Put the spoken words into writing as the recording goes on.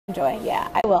Enjoy. Yeah,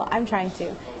 I will. I'm trying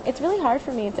to. It's really hard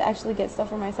for me to actually get stuff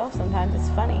for myself sometimes. It's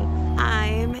funny.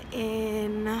 I'm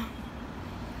in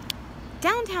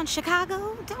downtown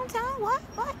Chicago. Downtown? What?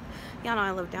 Y'all know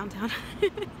I live downtown.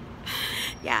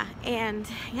 Yeah, and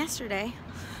yesterday,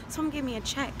 someone gave me a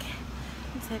check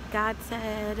and said God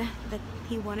said that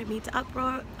he wanted me to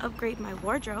upgrade my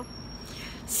wardrobe.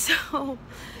 So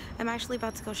I'm actually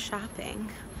about to go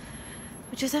shopping,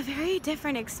 which is a very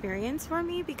different experience for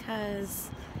me because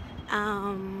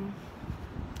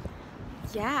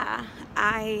yeah,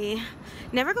 I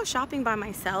never go shopping by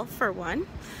myself, for one.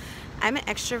 I'm an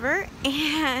extrovert,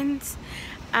 and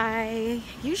I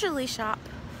usually shop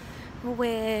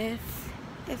with,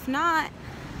 if not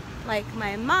like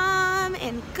my mom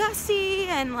and Gussie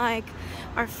and like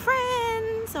our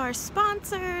friends or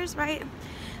sponsors, right?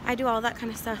 I do all that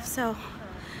kind of stuff. So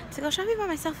to go shopping by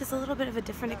myself is a little bit of a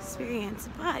different experience,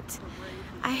 but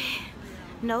I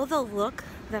know the look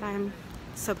that I'm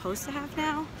supposed to have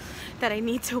now, that I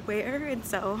need to wear, and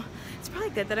so it's probably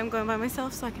good that I'm going by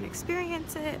myself so I can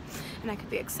experience it and I could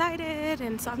be excited.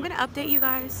 And so I'm gonna update you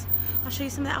guys. I'll show you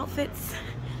some of the outfits.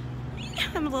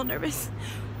 I'm a little nervous,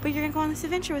 but you're gonna go on this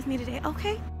adventure with me today,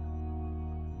 okay?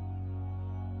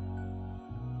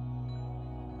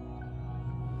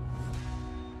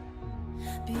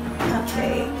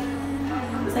 Okay,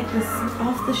 it's like this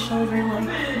off the shoulder, like,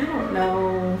 I don't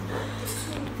know,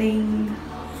 thing.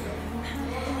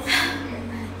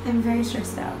 I'm very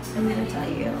stressed out, I'm gonna tell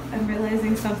you. I'm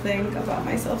realizing something about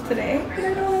myself today, and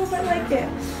I don't know if I like it.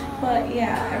 But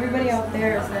yeah, everybody out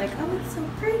there is like, oh, it's so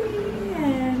pretty,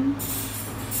 and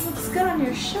it looks good on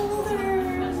your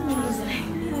shoulders. And I'm just like,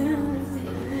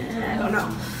 I don't know.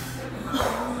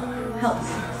 Help,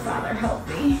 Father, help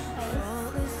me.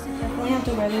 Definitely have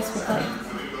to wear this with like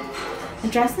a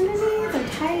dress underneath or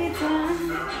tights.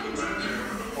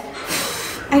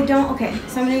 Okay,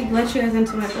 so I'm gonna let you guys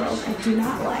into my world. I do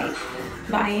not like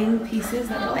buying pieces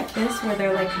that are like this, where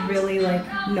they're like really like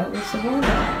noticeable,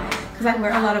 because I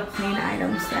wear a lot of plain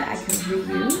items that I can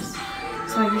reuse.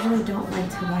 So I usually don't like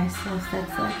to buy stuff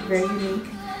that's like very unique.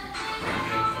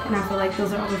 And I feel like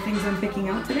those are all the things I'm picking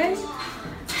out today.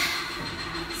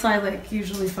 So I like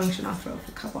usually function off of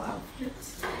a couple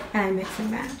outfits, and I mix and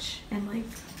match and like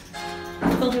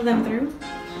filter them through.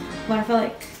 But I feel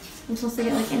like I'm supposed to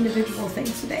get like individual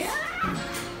things today.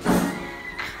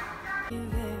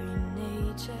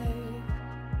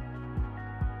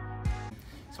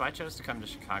 So I chose to come to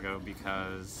Chicago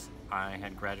because I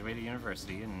had graduated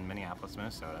university in Minneapolis,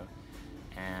 Minnesota,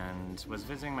 and was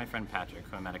visiting my friend Patrick,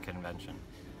 who I met at a convention.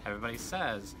 Everybody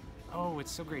says, oh,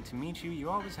 it's so great to meet you. You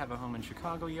always have a home in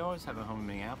Chicago. You always have a home in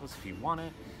Minneapolis if you want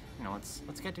it. You know,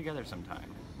 let's get together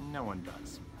sometime. No one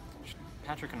does.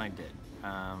 Patrick and I did.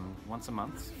 Once a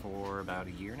month for about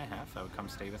a year and a half. I would come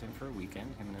stay with him for a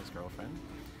weekend, him and his girlfriend.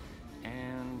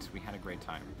 And we had a great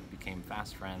time. We became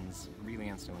fast friends, really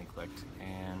instantly clicked.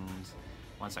 And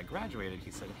once I graduated,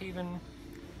 he said, Haven,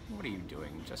 what are you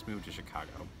doing? Just moved to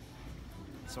Chicago.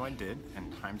 So I did,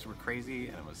 and times were crazy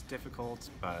and it was difficult,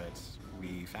 but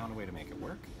we found a way to make it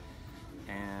work.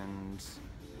 And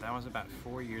that was about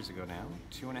 4 years ago now.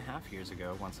 2.5 years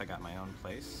ago, once I got my own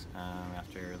place,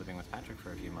 after living with Patrick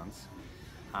for a few months,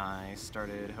 I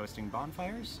started hosting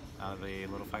bonfires out of a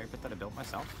little fire pit that I built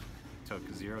myself. Took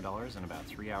 $0 and about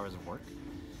 3 hours of work.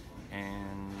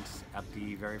 And at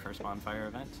the very first bonfire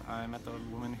event, I met the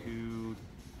woman who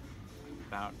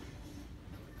about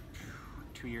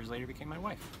 2 years later became my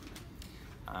wife.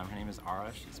 Her name is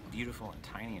Ara. She's beautiful and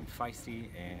tiny and feisty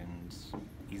and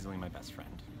easily my best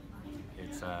friend.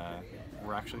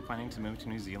 We're actually planning to move to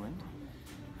New Zealand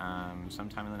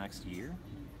sometime in the next year,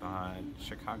 but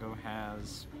Chicago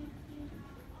has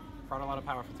brought a lot of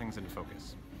powerful things into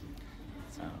focus.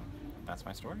 So that's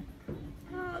my story.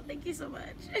 Oh, thank you so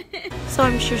much. So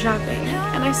I'm shoe shopping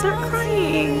and I start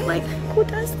crying. Like, who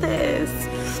does this?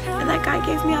 And that guy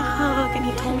gave me a hug and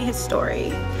he told me his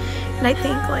story. And I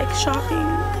think like shopping,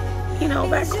 you know,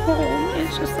 back home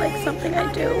is just like something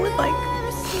I do with like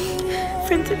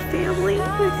friends and family. And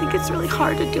I think it's really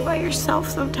hard to do by yourself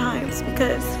sometimes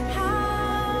because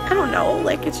I don't know,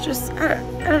 like it's just, I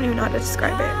don't even know how to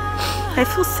describe it. I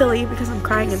feel silly because I'm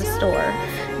crying in the store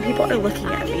and people are looking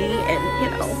at me and, you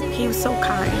know, he was so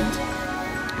kind.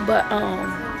 But,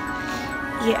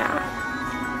 yeah.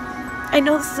 I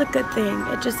know this is a good thing.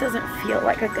 It just doesn't feel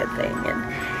like a good thing. And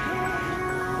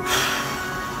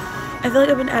I feel like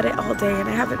I've been at it all day and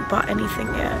I haven't bought anything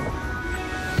yet.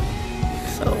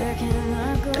 So,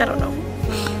 I don't know.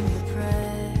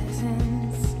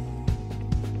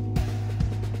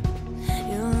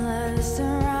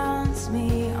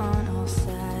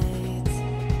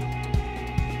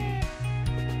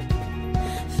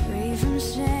 from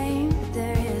shame,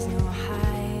 there is no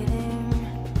hiding.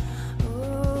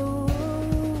 Oh,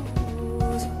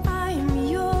 so I am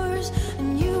yours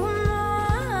and you are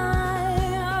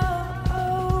mine.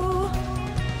 Oh,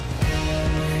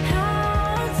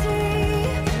 how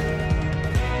deep,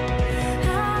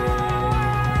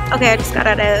 how okay, I just got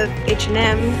out of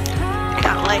H&M. I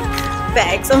got like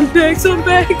bags on bags on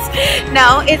bags.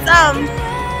 No, it's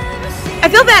I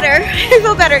feel better. I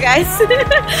feel better, guys. I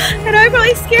know I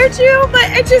probably scared you, but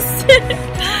I just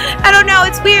I don't know,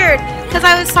 it's weird because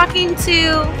I was talking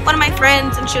to one of my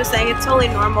friends and she was saying it's totally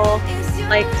normal,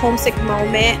 like homesick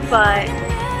moment, but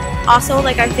also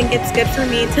like I think it's good for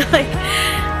me to like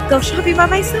go shopping by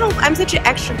myself. I'm such an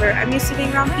extrovert. I'm used to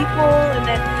being around people and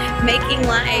then making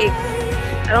like,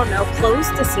 I don't know,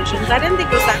 clothes decisions. I didn't think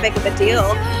it was that big of a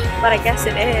deal, but I guess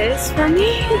it is for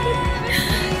me.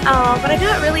 But I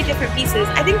got really different pieces.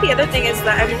 I think the other thing is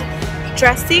that I'm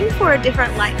dressing for a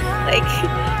different life. Like,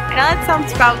 I know that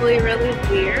sounds probably really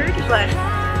weird, but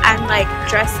I'm like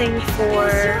dressing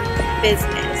for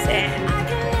business and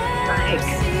like,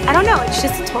 I don't know, it's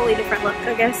just a totally different look,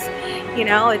 I guess. You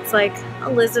know, it's like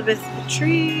Elizabeth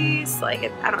Patrice,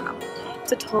 like, I don't know.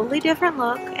 It's a totally different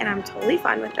look and I'm totally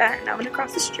fine with that. And I'm gonna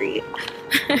cross the street.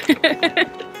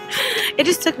 It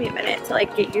just took me a minute to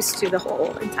like get used to the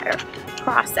whole entire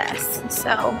process.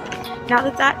 So now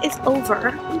that that is over,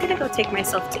 I'm gonna go take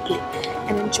myself to eat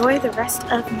and enjoy the rest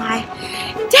of my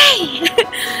day.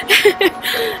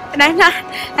 And I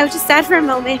was just sad for a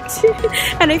moment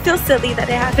and I feel silly that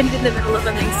it happened in the middle of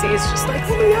a nice day. It's just like,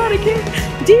 oh my god, I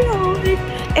can't deal.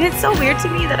 And it's so weird to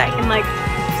me that I can like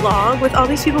vlog with all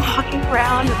these people walking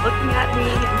around and looking at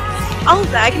me and all of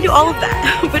that. I can do all of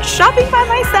that, but shopping by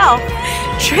myself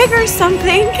triggers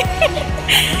something.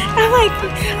 I'm like,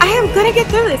 I am gonna get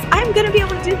through this. I'm gonna be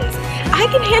able to do this. I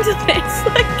can handle this.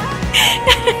 Like,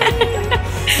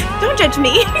 don't judge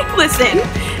me. Listen.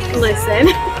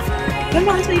 You don't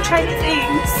know until you try new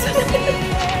things.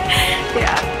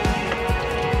 Yeah.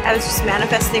 I was just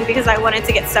manifesting because I wanted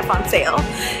to get stuff on sale.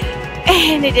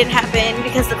 And it didn't happen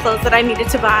because the clothes that I needed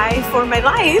to buy for my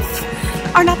life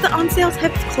are not the on sale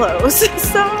type of clothes.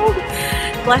 So,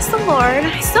 bless the Lord.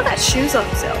 I still got shoes on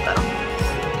sale though.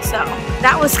 So,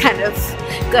 that was kind of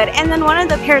good. And then one of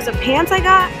the pairs of pants I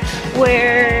got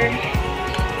where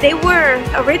they were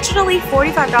originally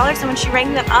 $45 and when she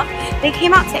rang them up, they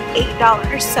came out to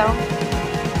 $8. So,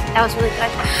 that was really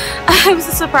good. It was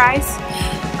a surprise.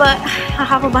 But I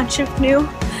have a bunch of new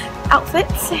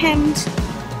outfits and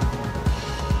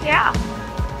yeah,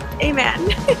 amen.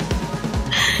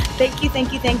 Thank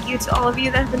you to all of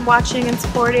you that have been watching and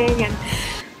supporting and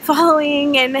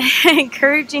following and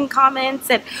encouraging comments,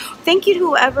 and thank you to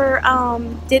whoever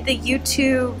did the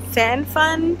YouTube fan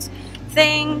fund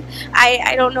thing.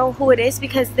 I don't know who it is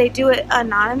because they do it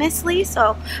anonymously,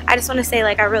 so I just want to say,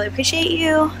 like, I really appreciate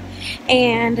you.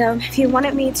 And if you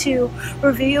wanted me to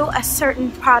review a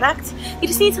certain product, you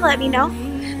just need to let me know,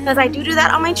 because I do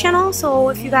that on my channel. So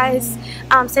if you guys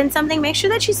send something, make sure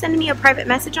that you send me a private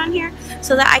message on here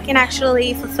so that I can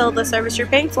actually fulfill the service you're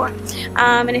paying for.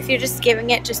 And if you're just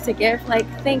giving it just to give, like,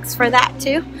 thanks for that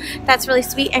too. That's really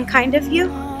sweet and kind of you.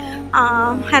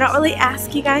 I don't really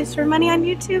ask you guys for money on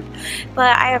YouTube,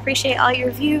 but I appreciate all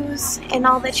your views and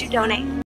all that you donate.